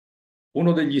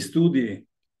Uno degli studi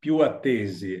più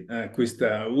attesi a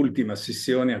questa ultima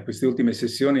sessione, a queste ultime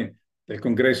sessioni del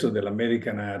congresso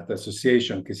dell'American Heart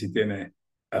Association che si tiene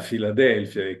a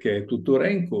Filadelfia e che è tuttora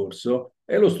in corso,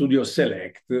 è lo studio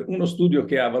SELECT, uno studio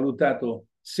che ha valutato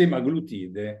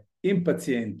semaglutide in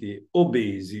pazienti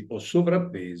obesi o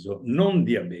sovrappeso non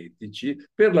diabetici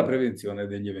per la prevenzione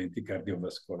degli eventi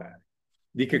cardiovascolari.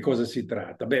 Di che cosa si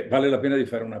tratta? Beh, vale la pena di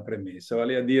fare una premessa,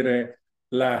 vale a dire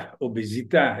la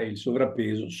obesità e il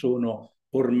sovrappeso sono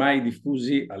ormai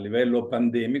diffusi a livello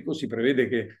pandemico. Si prevede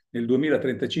che nel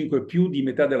 2035 più di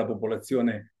metà della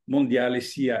popolazione mondiale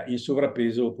sia in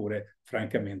sovrappeso oppure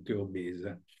francamente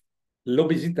obesa.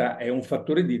 L'obesità è un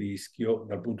fattore di rischio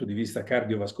dal punto di vista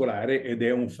cardiovascolare ed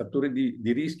è un fattore di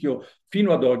rischio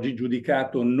fino ad oggi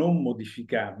giudicato non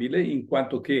modificabile, in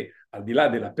quanto che al di là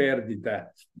della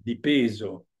perdita di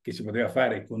peso che si poteva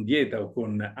fare con dieta o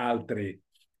con altre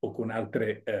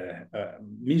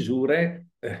misure,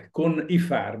 con i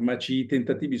farmaci i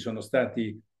tentativi sono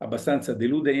stati abbastanza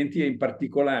deludenti e in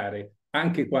particolare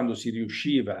anche quando si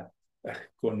riusciva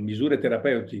con misure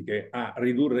terapeutiche a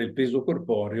ridurre il peso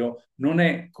corporeo, non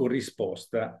è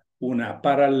corrisposta una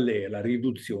parallela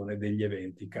riduzione degli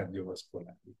eventi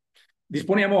cardiovascolari.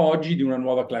 Disponiamo oggi di una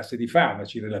nuova classe di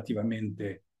farmaci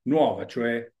relativamente nuova,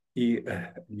 cioè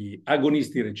gli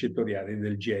agonisti recettoriali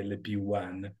del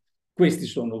GLP-1. Questi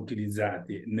sono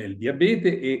utilizzati nel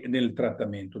diabete e nel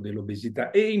trattamento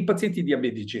dell'obesità e in pazienti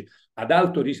diabetici ad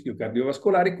alto rischio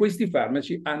cardiovascolare questi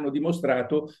farmaci hanno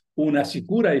dimostrato una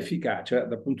sicura efficacia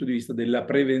dal punto di vista della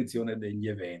prevenzione degli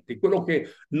eventi. Quello che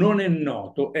non è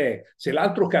noto è se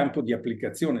l'altro campo di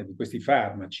applicazione di questi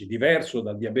farmaci, diverso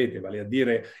dal diabete, vale a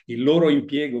dire il loro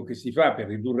impiego che si fa per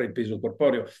ridurre il peso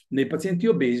corporeo nei pazienti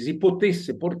obesi,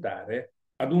 potesse portare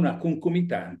ad una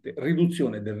concomitante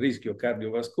riduzione del rischio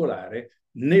cardiovascolare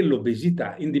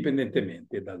nell'obesità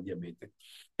indipendentemente dal diabete.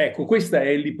 Ecco, questa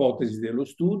è l'ipotesi dello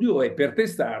studio e per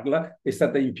testarla è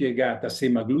stata impiegata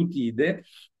semaglutide,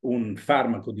 un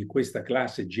farmaco di questa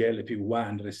classe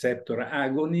GLP-1 receptor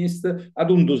agonist,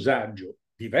 ad un dosaggio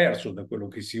diverso da quello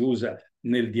che si usa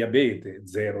nel diabete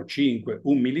 0,5,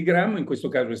 1 mg, in questo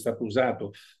caso è stato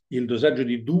usato il dosaggio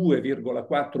di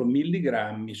 2,4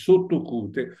 mg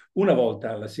sottocute una volta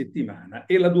alla settimana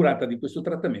e la durata di questo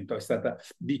trattamento è stata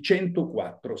di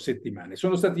 104 settimane.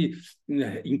 Sono stati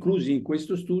inclusi in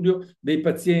questo studio dei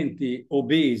pazienti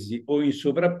obesi o in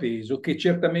sovrappeso che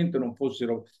certamente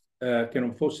che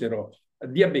non fossero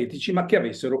diabetici, ma che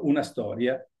avessero una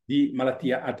storia di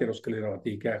malattia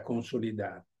aterosclerotica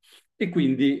consolidata. E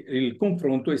quindi il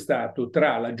confronto è stato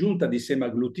tra l'aggiunta di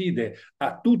semaglutide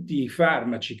a tutti i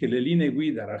farmaci che le linee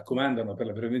guida raccomandano per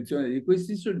la prevenzione di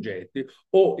questi soggetti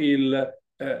o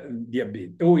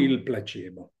diabete, o il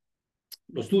placebo.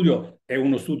 Lo studio è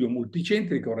uno studio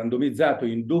multicentrico randomizzato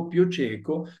in doppio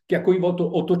cieco che ha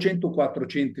coinvolto 804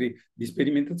 centri di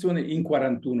sperimentazione in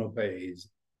 41 paesi.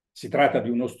 Si tratta di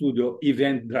uno studio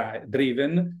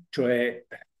event-driven, cioè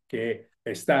che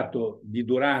è stato di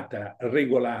durata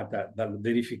regolata dal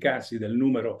verificarsi del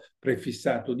numero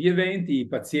prefissato di eventi. I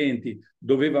pazienti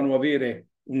dovevano avere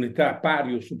un'età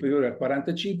pari o superiore a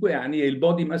 45 anni e il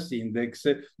body mass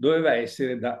index doveva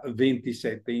essere da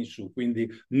 27 in su, quindi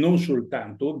non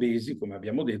soltanto obesi, come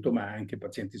abbiamo detto, ma anche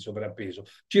pazienti sovrappeso.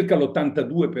 Circa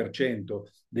l'82%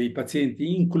 dei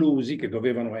pazienti inclusi, che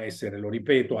dovevano essere, lo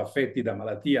ripeto, affetti da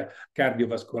malattia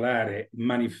cardiovascolare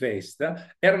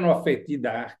manifesta, erano affetti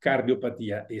da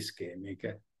cardiopatia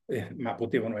ischemica, ma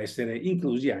potevano essere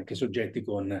inclusi anche soggetti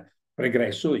con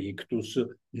pregresso ictus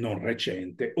non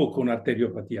recente o con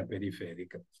arteriopatia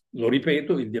periferica. Lo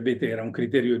ripeto, il diabete era un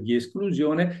criterio di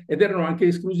esclusione ed erano anche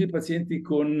esclusi i pazienti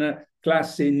con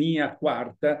classe NIA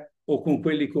quarta o con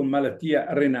quelli con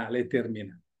malattia renale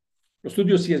terminale. Lo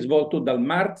studio si è svolto da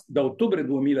ottobre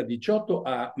 2018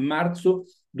 a marzo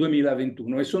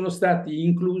 2021 e sono stati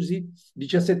inclusi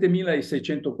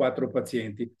 17.604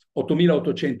 pazienti,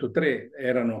 8.803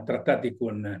 erano trattati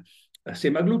con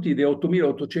semaglutide e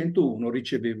 8.801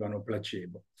 ricevevano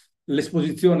placebo.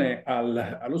 L'esposizione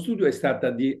allo studio è stata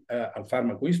al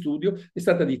farmaco in studio è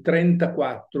stata di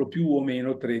 34 più o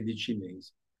meno 13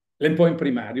 mesi. L'endpoint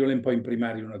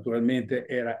primario naturalmente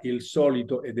era il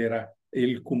solito ed era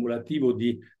il cumulativo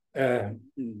di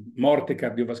morte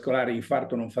cardiovascolare,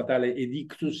 infarto non fatale ed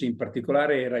ictus, in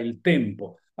particolare era il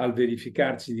tempo al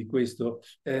verificarsi di questo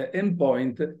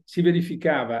endpoint, si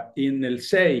verificava nel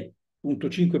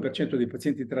 6,5% dei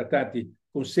pazienti trattati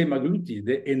con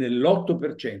semaglutide e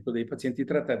nell'8% dei pazienti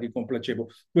trattati con placebo.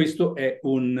 Questa è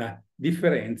una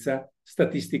differenza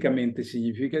statisticamente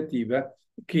significativa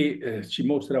che ci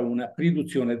mostra una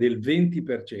riduzione del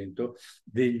 20%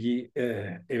 degli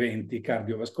eventi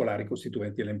cardiovascolari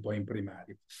costituenti l'endpoint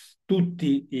primario.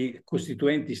 Tutti i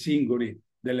costituenti singoli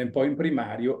dell'endpoint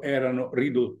primario erano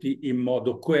ridotti in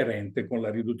modo coerente con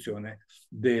la riduzione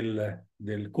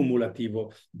del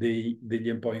cumulativo degli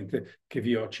endpoint che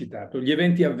vi ho citato. Gli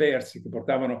eventi avversi che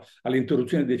portavano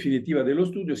all'interruzione definitiva dello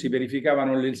studio si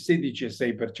verificavano nel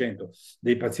 16,6%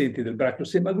 dei pazienti del braccio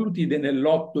semaglutide e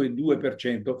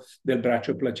nell'8,2% del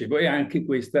braccio placebo, e anche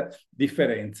questa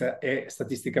differenza è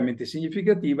statisticamente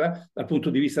significativa dal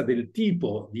punto di vista del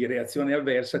tipo di reazione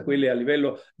avversa. Quelle a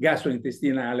livello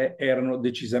gastrointestinale erano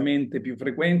decisamente più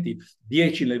frequenti,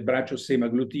 10 nel braccio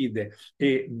semaglutide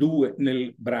e 2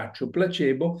 nel braccio placebo,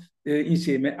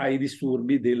 insieme ai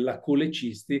disturbi della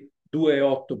colecisti,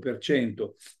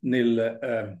 2,8%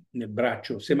 nel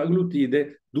braccio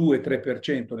semaglutide,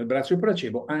 2-3% nel braccio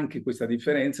placebo. Anche questa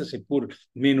differenza, seppur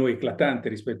meno eclatante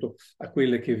rispetto a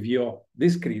quelle che vi ho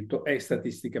descritto, è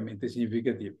statisticamente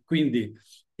significativa. Quindi,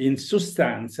 in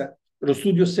sostanza, lo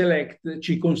studio SELECT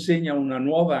ci consegna una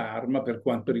nuova arma per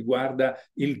quanto riguarda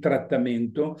il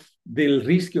trattamento del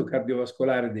rischio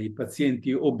cardiovascolare dei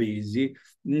pazienti obesi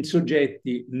in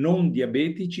soggetti non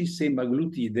diabetici.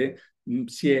 Semaglutide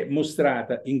si è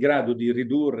mostrata in grado di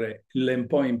ridurre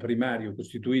l'endpoint primario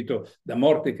costituito da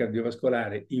morte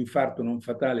cardiovascolare, infarto non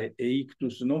fatale e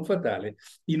ictus non fatale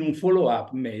in un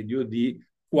follow-up medio di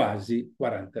quasi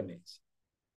 40 mesi.